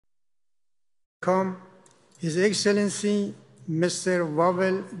Come, His Excellency Mr.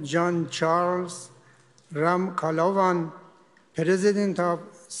 Wavel John Charles Ramkalawan, President of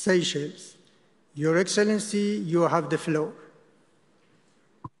Seychelles. Your Excellency, you have the floor.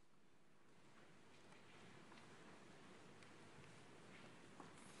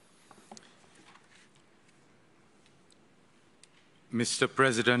 Mr.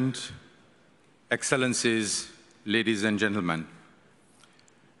 President, Excellencies, ladies and gentlemen,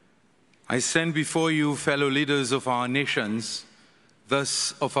 I stand before you, fellow leaders of our nations,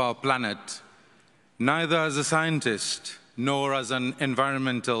 thus of our planet, neither as a scientist nor as an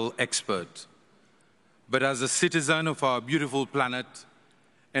environmental expert, but as a citizen of our beautiful planet,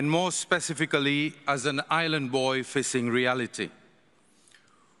 and more specifically as an island boy facing reality.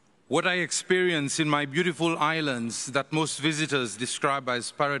 What I experience in my beautiful islands that most visitors describe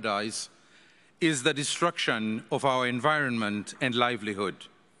as paradise is the destruction of our environment and livelihood.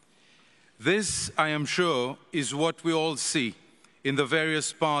 This, I am sure, is what we all see in the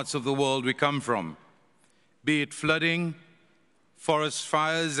various parts of the world we come from, be it flooding, forest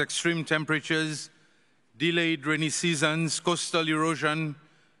fires, extreme temperatures, delayed rainy seasons, coastal erosion,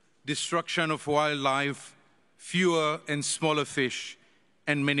 destruction of wildlife, fewer and smaller fish,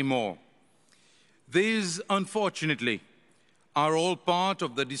 and many more. These, unfortunately, are all part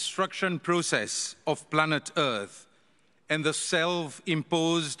of the destruction process of planet Earth and the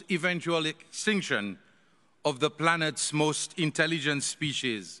self-imposed eventual extinction of the planet's most intelligent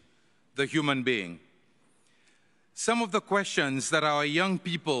species, the human being. Some of the questions that our young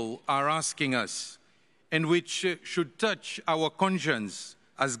people are asking us, and which should touch our conscience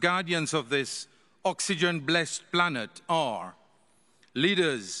as guardians of this oxygen-blessed planet, are: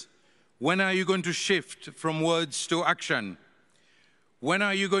 leaders, when are you going to shift from words to action? When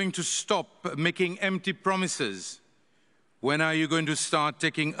are you going to stop making empty promises? When are you going to start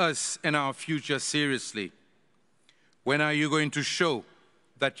taking us and our future seriously? When are you going to show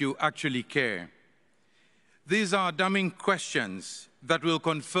that you actually care? These are damning questions that will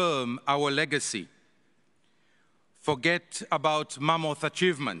confirm our legacy. Forget about mammoth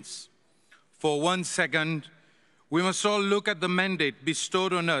achievements. For 1 second, we must all look at the mandate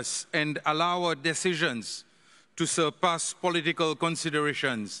bestowed on us and allow our decisions to surpass political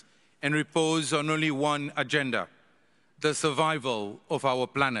considerations and repose on only one agenda: the survival of our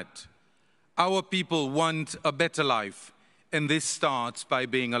planet. Our people want a better life, and this starts by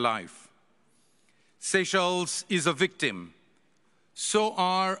being alive. Seychelles is a victim. So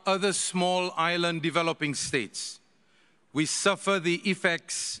are other small island developing states. We suffer the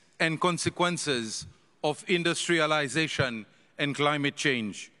effects and consequences of industrialization and climate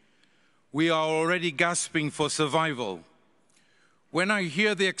change. We are already gasping for survival. When I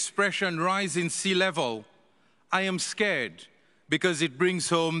hear the expression rise in sea level, I am scared because it brings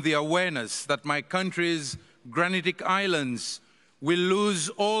home the awareness that my country's granitic islands will lose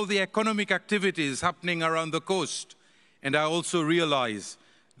all the economic activities happening around the coast. And I also realize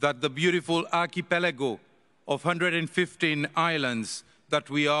that the beautiful archipelago of 115 islands that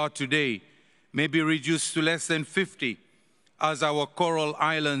we are today may be reduced to less than 50 as our coral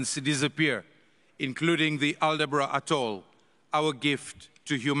islands disappear, including the Aldabra Atoll, our gift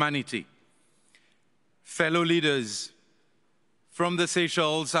to humanity. Fellow leaders, from the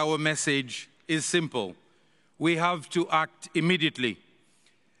Seychelles, our message is simple. We have to act immediately.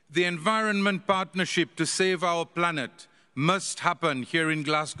 The Environment Partnership to Save Our Planet must happen here in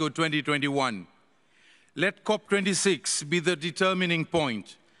Glasgow 2021. Let COP26 be the determining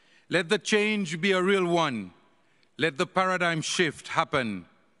point. Let the change be a real one. Let the paradigm shift happen.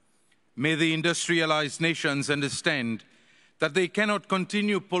 May the industrialized nations understand that they cannot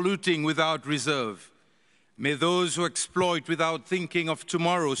continue polluting without reserve. May those who exploit without thinking of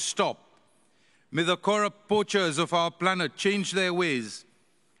tomorrow stop. May the corrupt poachers of our planet change their ways.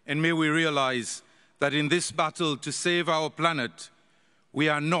 And may we realize that in this battle to save our planet, we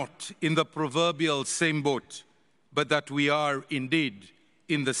are not in the proverbial same boat, but that we are indeed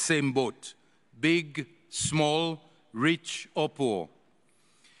in the same boat, big, small, rich or poor.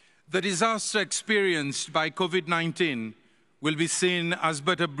 The disaster experienced by COVID-19 will be seen as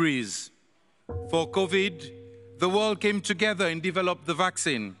but a breeze. For COVID, the world came together and developed the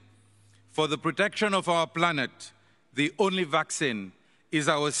vaccine. For the protection of our planet, the only vaccine is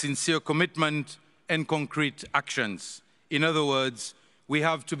our sincere commitment and concrete actions. In other words, we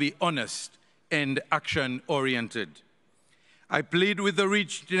have to be honest and action-oriented. I plead with the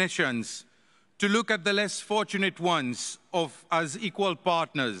rich nations to look at the less fortunate ones as equal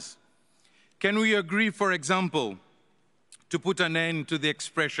partners. Can we agree, for example, to put an end to the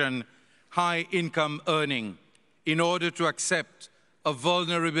expression high income earning in order to accept a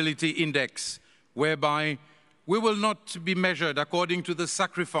vulnerability index whereby we will not be measured according to the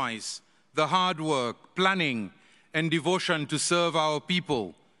sacrifice, the hard work, planning, and devotion to serve our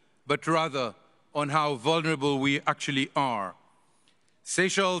people, but rather on how vulnerable we actually are.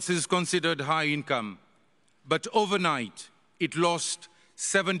 Seychelles is considered high income, but overnight it lost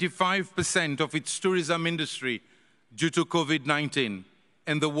 75% of its tourism industry due to COVID-19,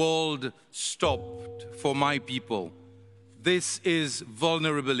 and the world stopped for my people. This is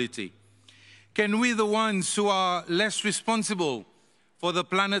vulnerability. Can we, the ones who are less responsible for the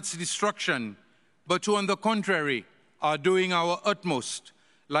planet's destruction, but who on the contrary are doing our utmost,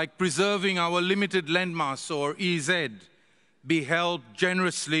 like preserving our limited landmass or EZ, be held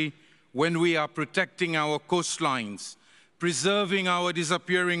generously when we are protecting our coastlines, preserving our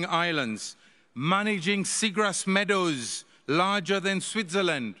disappearing islands, managing seagrass meadows larger than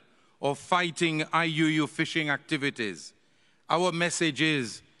Switzerland, or fighting IUU fishing activities? Our message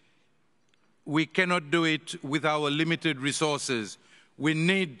is, we cannot do it with our limited resources. We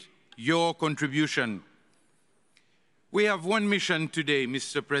need your contribution. We have one mission today,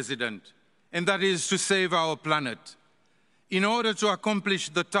 Mr. President, and that is to save our planet. In order to accomplish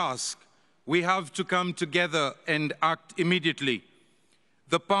the task, we have to come together and act immediately.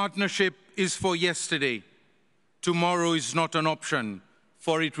 The partnership is for yesterday. Tomorrow is not an option,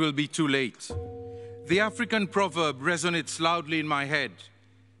 for it will be too late. The African proverb resonates loudly in my head.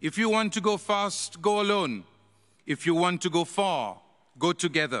 If you want to go fast, go alone. If you want to go far, go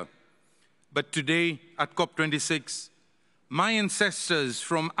together. But today, at COP26, my ancestors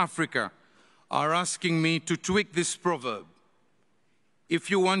from Africa are asking me to tweak this proverb. If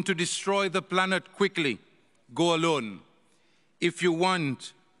you want to destroy the planet quickly, go alone. If you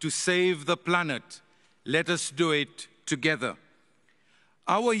want to save the planet, let us do it together.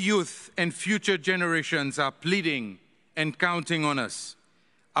 Our youth and future generations are pleading and counting on us.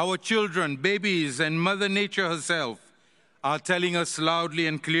 Our children, babies, and Mother Nature herself are telling us loudly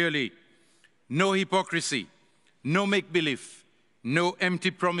and clearly, no hypocrisy, no make-believe, no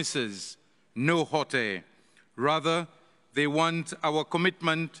empty promises, no hot air. Rather, they want our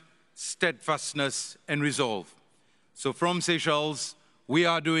commitment, steadfastness, and resolve. So from Seychelles, we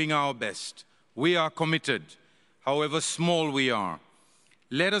are doing our best. We are committed, however small we are.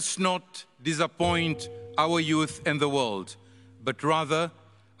 Let us not disappoint our youth and the world, but rather,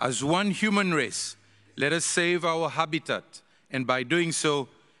 as one human race, let us save our habitat, and by doing so,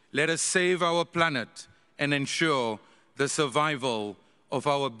 let us save our planet and ensure the survival of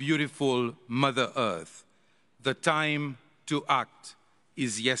our beautiful Mother Earth. The time to act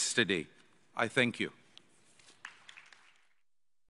is yesterday. I thank you.